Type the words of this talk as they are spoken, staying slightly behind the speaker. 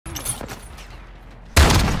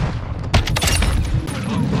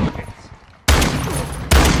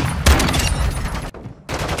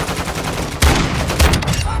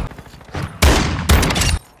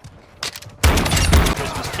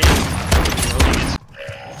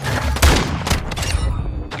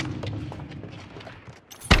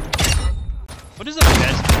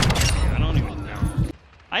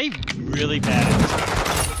really bad at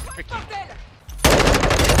this game.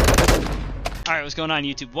 Alright, what's going on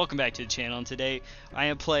YouTube? Welcome back to the channel, and today I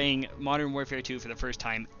am playing Modern Warfare 2 for the first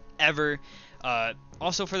time ever.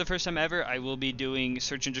 Also, for the first time ever, I will be doing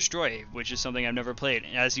Search and Destroy, which is something I've never played.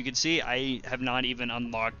 As you can see, I have not even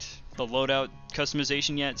unlocked the loadout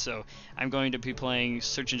customization yet, so I'm going to be playing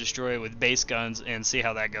Search and Destroy with base guns and see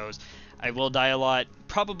how that goes. I will die a lot,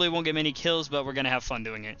 probably won't get many kills, but we're going to have fun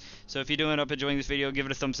doing it. So if you do end up enjoying this video, give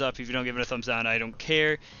it a thumbs up. If you don't, give it a thumbs down. I don't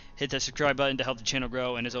care. Hit that subscribe button to help the channel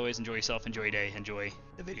grow, and as always, enjoy yourself, enjoy your day, enjoy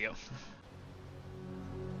the video.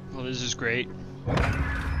 Well, this is great.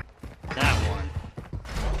 That one.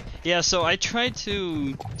 Yeah, so I tried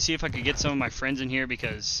to see if I could get some of my friends in here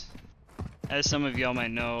because, as some of y'all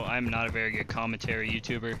might know, I'm not a very good commentary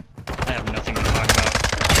YouTuber. I have nothing to talk about.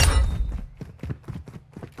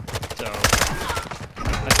 So,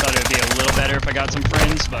 I thought it would be a little better if I got some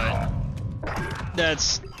friends, but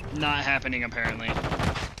that's not happening apparently.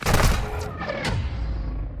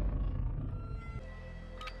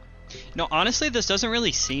 No, honestly, this doesn't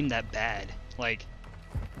really seem that bad. Like,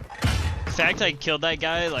 the fact I killed that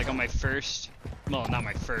guy, like, on my first, well, not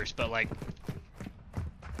my first, but, like,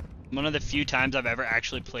 one of the few times I've ever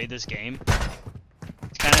actually played this game,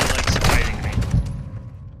 it's kind of, like, surprising to me.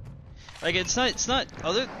 Like, it's not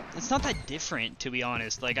that different, to be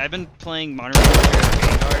honest. Like, I've been playing Modern Warfare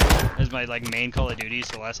Vanguard as my, like, main Call of Duties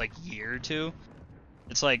for the last, like, year or two.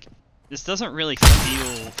 It's like, this doesn't really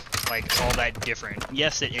feel like all that different.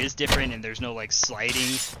 Yes, it is different, and there's no like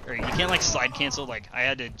sliding, or you can't like slide cancel. Like, I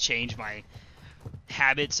had to change my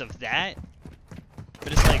habits of that,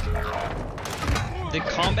 but it's like the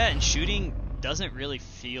combat and shooting doesn't really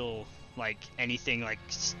feel like anything like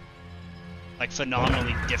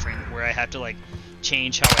phenomenally different, where I have to like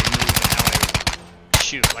change how I move and how I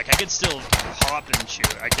shoot. Like, I could still hop and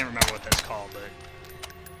shoot. I can't remember what that's called, but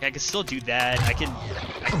I could still do that.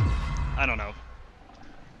 I don't know.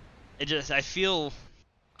 It just, I feel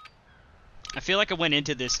like I went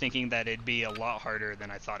into this thinking that it'd be a lot harder than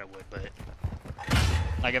I thought it would, but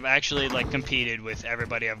like, I've actually like competed with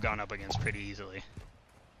everybody I've gone up against pretty easily.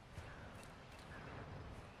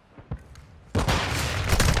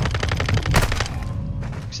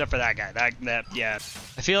 Except for that guy. That yeah.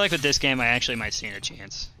 I feel like with this game I actually might stand a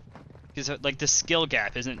chance. Because like the skill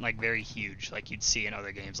gap isn't like very huge like you'd see in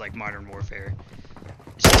other games like Modern Warfare.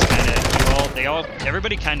 It's just kind of,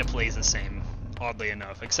 everybody kind of plays the same, oddly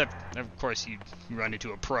enough. Except, of course, you run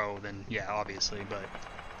into a pro, then yeah, obviously.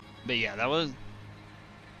 But yeah, that was,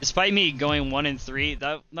 despite me going 1 and 3,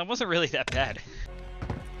 that wasn't really that bad.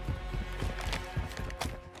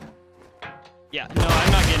 Yeah, no,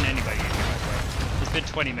 I'm not getting anybody in here. It's been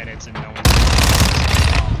 20 minutes and no one's.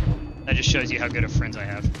 That just shows you how good of friends I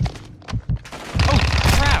have. Oh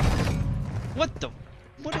crap! What the?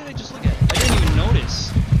 What did I just look at? I didn't even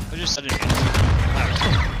notice. I just said it.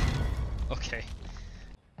 Okay.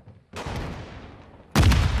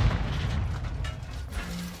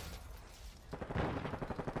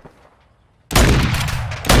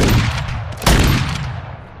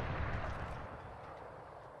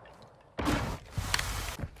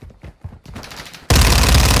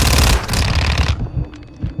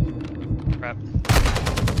 Crap.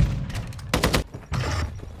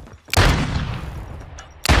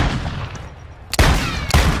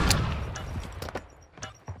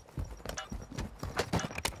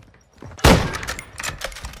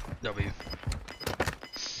 W.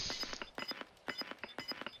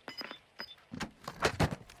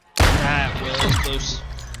 That was close.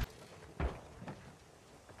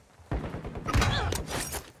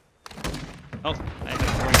 Oh, I have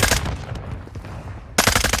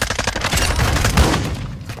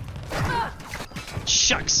a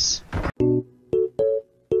shucks.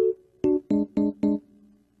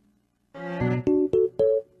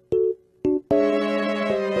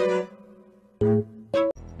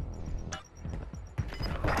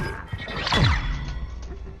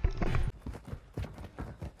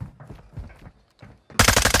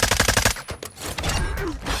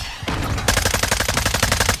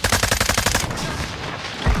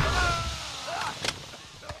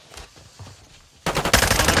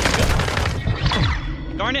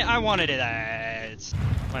 Darn it, I wanted it.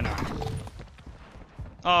 Why not?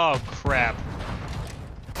 Oh, crap.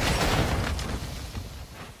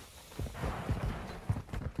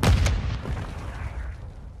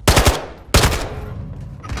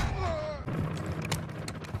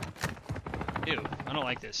 Ew, I don't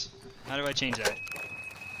like this. How do I change that?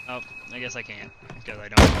 Oh, I guess I can't, because I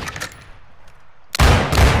don't.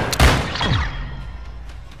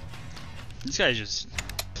 This guy's just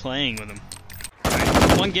playing with him.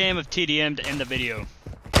 Alright, one game of TDM to end the video.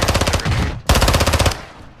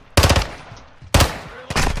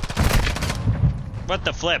 What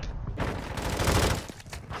the flip?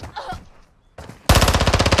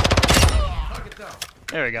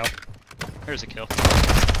 There we go. There's a kill.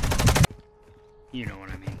 You know what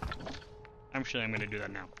I mean. Actually, I'm gonna do that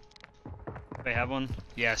now. Do I have one?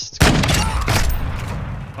 Yes. It's good.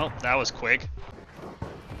 Oh, that was quick.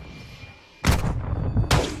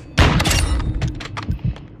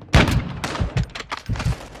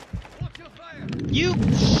 You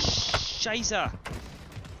shiza!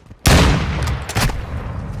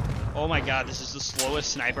 Oh my god, this is the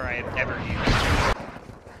slowest sniper I have ever used.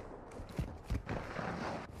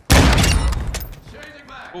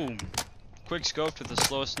 Boom. Quick scope to the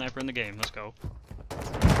slowest sniper in the game. Let's go.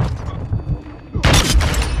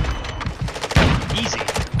 Easy.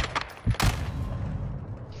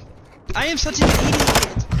 I am such an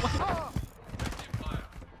idiot!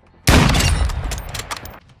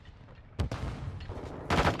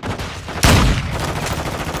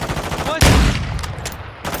 What?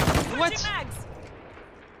 What?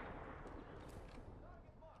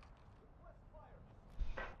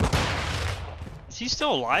 Is he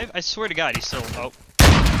still alive? I swear to God, he's still. Oh.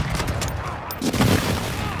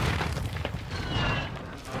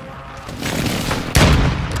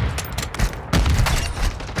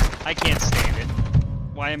 I can't stand it.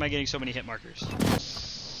 Why am I getting so many hit markers?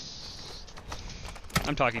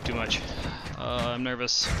 I'm talking too much. I'm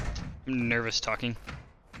nervous. I'm nervous talking.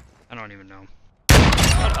 I don't even know.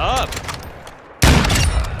 Shut up!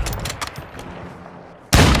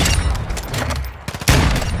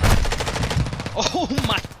 Oh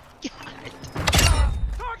my god!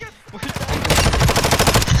 Where's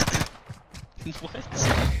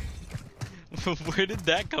that? What? Where did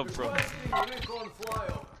that come from?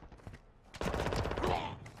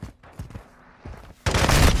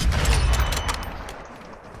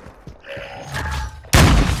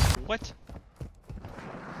 What?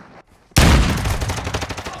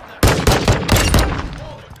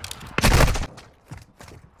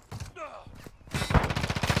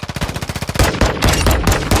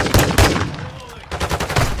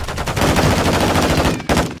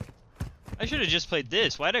 I should have just played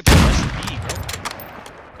this. Why did I play S&D, bro?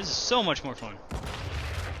 This is so much more fun.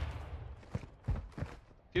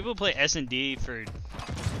 People play S&D for,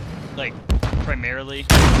 like, primarily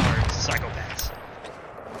are psychopaths.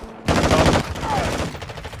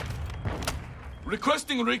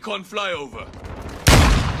 Requesting recon flyover.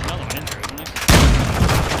 There's another one in there, isn't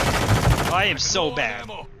there? I am so bad.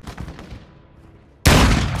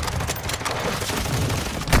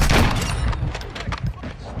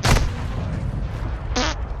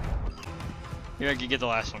 Here, I can get the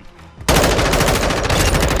last one.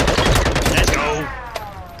 Let's go!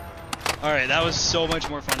 Alright, that was so much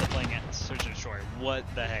more fun than playing at Search and Destroy. What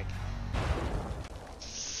the heck?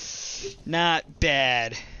 Not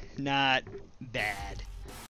bad. Not bad.